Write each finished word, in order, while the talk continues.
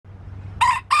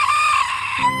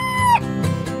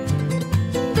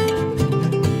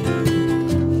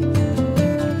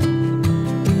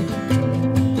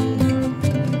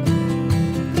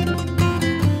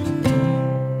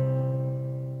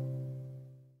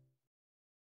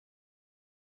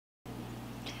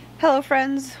Hello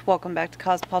friends, welcome back to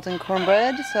Cosmopolitan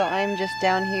Cornbread. So I'm just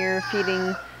down here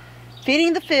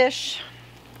feeding the fish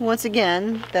once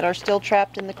again that are still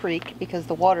trapped in the creek because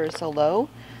the water is so low,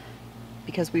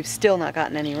 because we've still not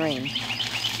gotten any rain.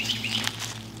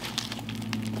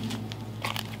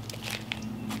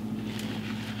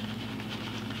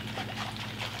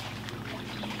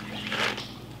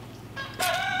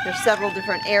 There's several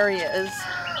different areas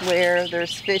where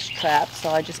there's fish trapped,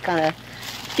 so I just kind of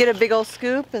get a big old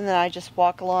scoop and then I just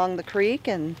walk along the creek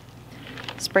and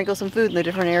sprinkle some food in the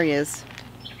different areas.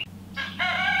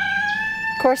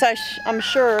 Of course, I'm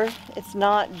sure it's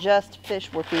not just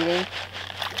fish we're feeding.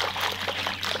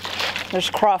 There's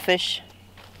crawfish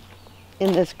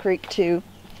in this creek too.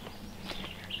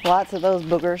 Lots of those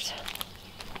boogers.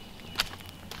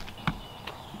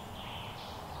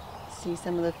 See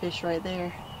some of the fish right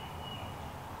there.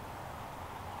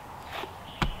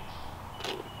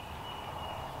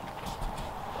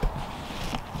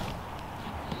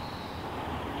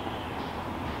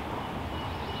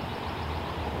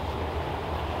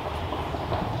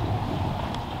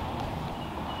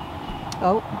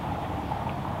 Oh,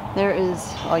 there is,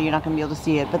 oh, you're not going to be able to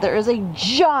see it, but there is a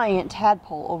giant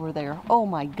tadpole over there. Oh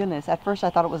my goodness, at first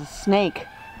I thought it was a snake,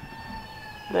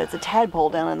 but it's a tadpole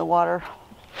down in the water.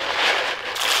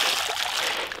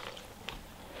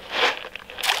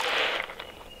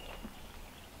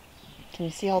 Can you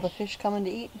see all the fish coming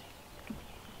to eat?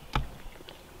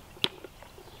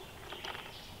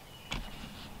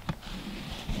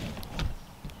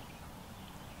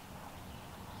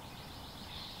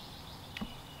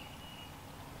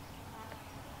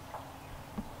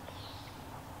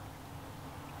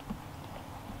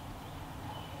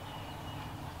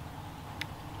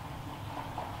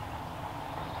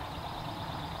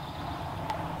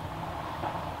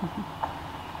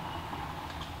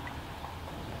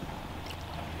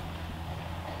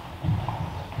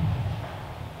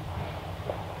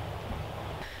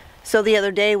 So the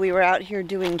other day we were out here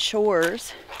doing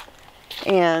chores,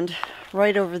 and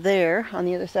right over there on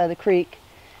the other side of the creek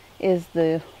is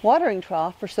the watering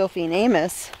trough for Sophie and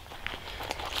Amos.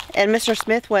 And Mr.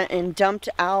 Smith went and dumped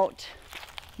out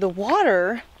the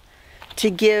water to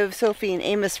give Sophie and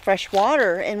Amos fresh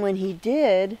water, and when he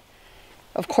did,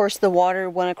 of course the water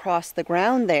went across the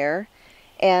ground there,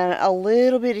 and a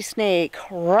little bitty snake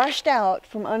rushed out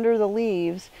from under the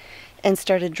leaves and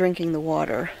started drinking the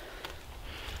water.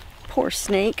 Poor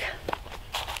snake.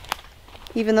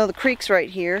 Even though the creek's right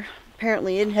here,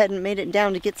 apparently it hadn't made it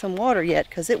down to get some water yet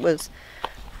because it was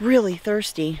really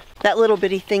thirsty. That little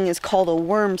bitty thing is called a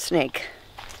worm snake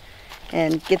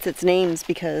and gets its names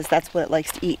because that's what it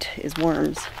likes to eat, is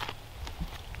worms.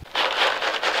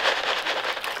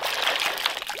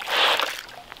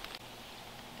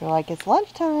 They're like, it's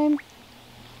lunchtime.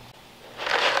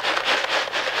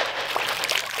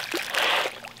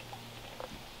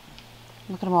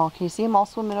 Look at them all. Can you see them all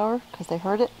swimming over because they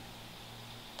heard it?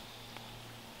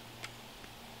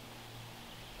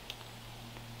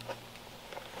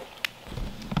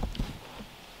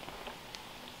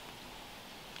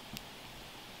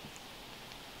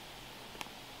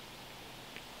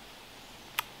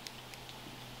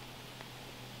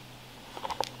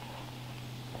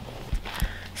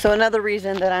 So another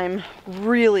reason that I'm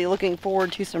really looking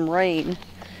forward to some rain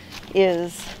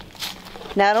is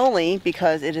not only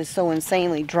because it is so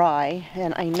insanely dry,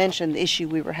 and I mentioned the issue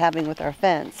we were having with our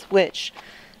fence, which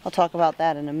I'll talk about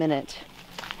that in a minute,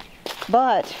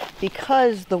 but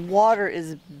because the water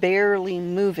is barely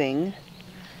moving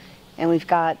and we've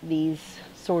got these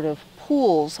sort of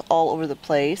pools all over the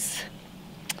place,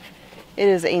 it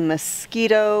is a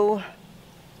mosquito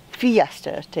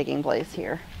fiesta taking place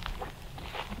here.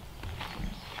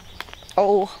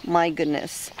 Oh my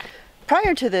goodness.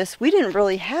 Prior to this, we didn't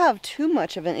really have too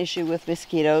much of an issue with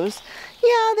mosquitoes.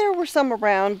 Yeah, there were some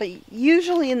around, but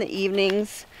usually in the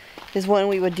evenings is when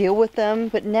we would deal with them.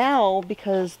 But now,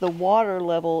 because the water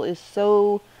level is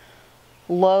so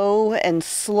low and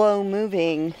slow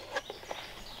moving,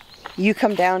 you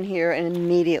come down here and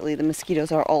immediately the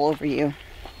mosquitoes are all over you.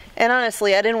 And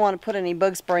honestly, I didn't want to put any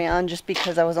bug spray on just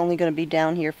because I was only going to be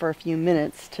down here for a few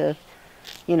minutes to,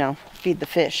 you know, feed the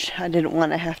fish. I didn't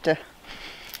want to have to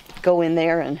go in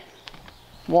there and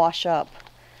wash up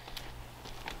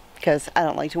because I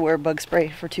don't like to wear bug spray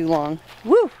for too long.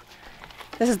 Woo!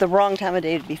 This is the wrong time of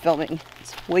day to be filming.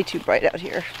 It's way too bright out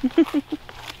here.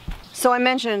 So I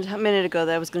mentioned a minute ago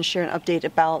that I was going to share an update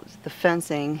about the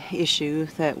fencing issue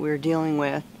that we're dealing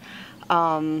with.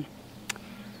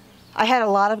 I had a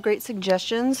lot of great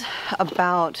suggestions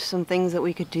about some things that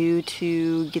we could do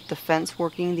to get the fence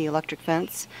working, the electric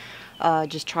fence.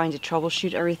 just trying to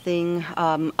troubleshoot everything.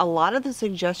 A lot of the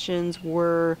suggestions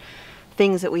were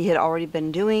things that we had already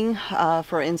been doing.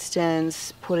 For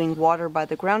instance, putting water by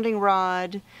the grounding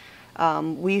rod.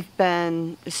 We've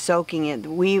been soaking it.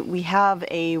 We have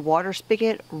a water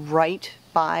spigot right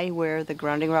by where the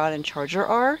grounding rod and charger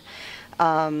are.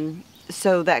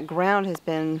 So that ground has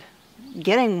been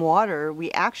getting water.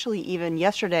 We actually even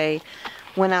yesterday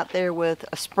went out there with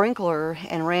a sprinkler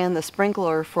and ran the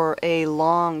sprinkler for a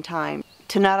long time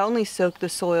to not only soak the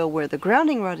soil where the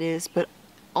grounding rod is, but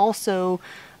also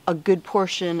a good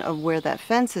portion of where that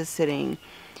fence is sitting,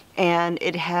 and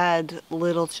it had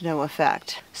little to no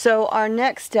effect. So our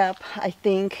next step, I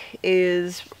think,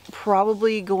 is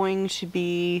probably going to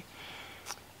be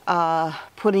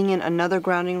putting in another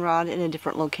grounding rod in a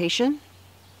different location.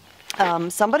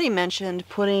 Somebody mentioned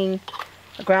putting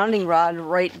a grounding rod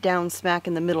right down smack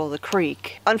in the middle of the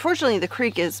creek. Unfortunately, the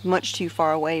creek is much too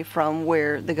far away from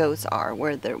where the goats are,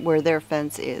 where their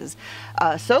fence is.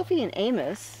 Sophie and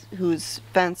Amos, whose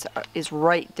fence is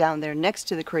right down there next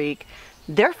to the creek,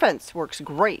 their fence works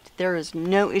great. There is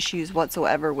no issues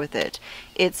whatsoever with it.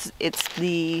 It's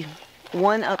the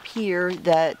one up here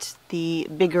that the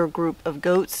bigger group of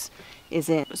goats is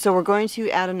in. So we're going to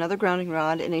add another grounding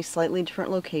rod in a slightly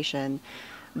different location.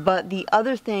 But the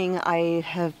other thing I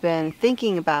have been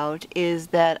thinking about is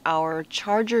that our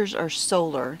chargers are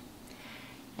solar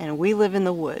and we live in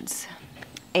the woods.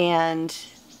 And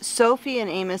Sophie and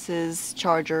Amos's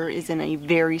charger is in a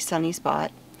very sunny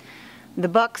spot. The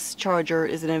Buck's charger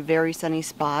is in a very sunny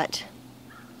spot.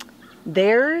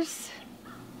 Theirs,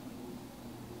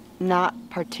 not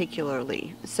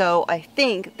particularly. So I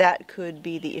think that could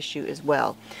be the issue as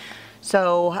well.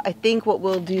 So I think what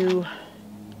we'll do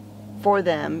for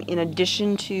them, in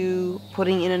addition to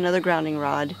putting in another grounding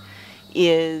rod,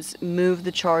 is move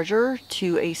the charger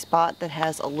to a spot that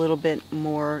has a little bit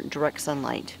more direct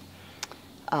sunlight,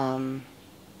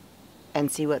 and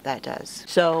see what that does.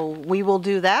 So we will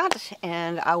do that,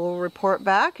 and I will report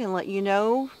back and let you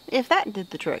know if that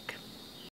did the trick.